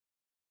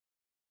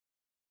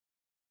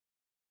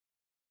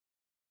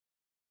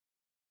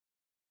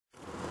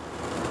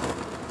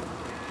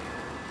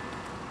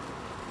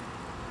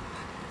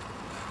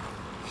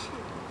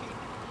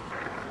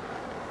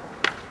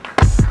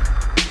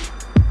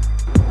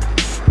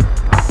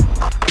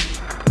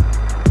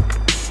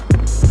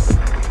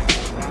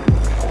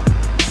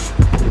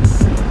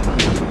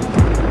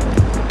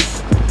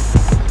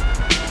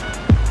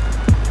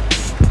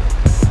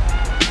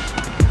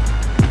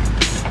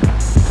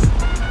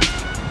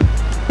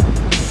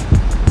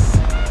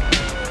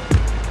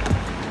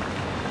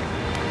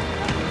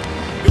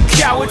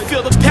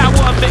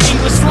the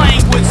English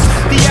language.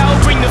 The L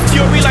bring the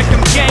fury like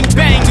them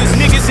gangbangers.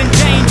 Niggas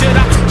endangered,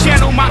 I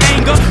channel my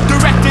anger,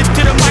 directed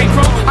to the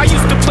micro. I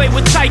used to play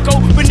with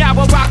Tycho, but now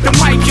I rock the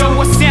mic, yo.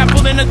 A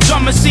sample in a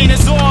drum machine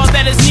is all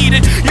that is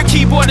needed. Your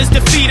keyboard is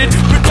defeated,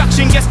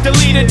 production gets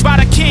deleted by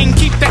the king.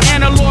 Keep the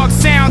analog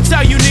sound,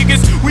 tell you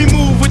niggas we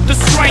move with the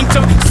strength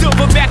of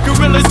silverback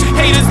gorillas.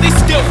 Haters, they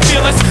still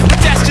feel us,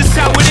 but that's just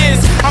how it is.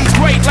 I'm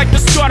great like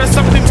the start of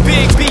something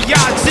big,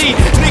 B.I.G.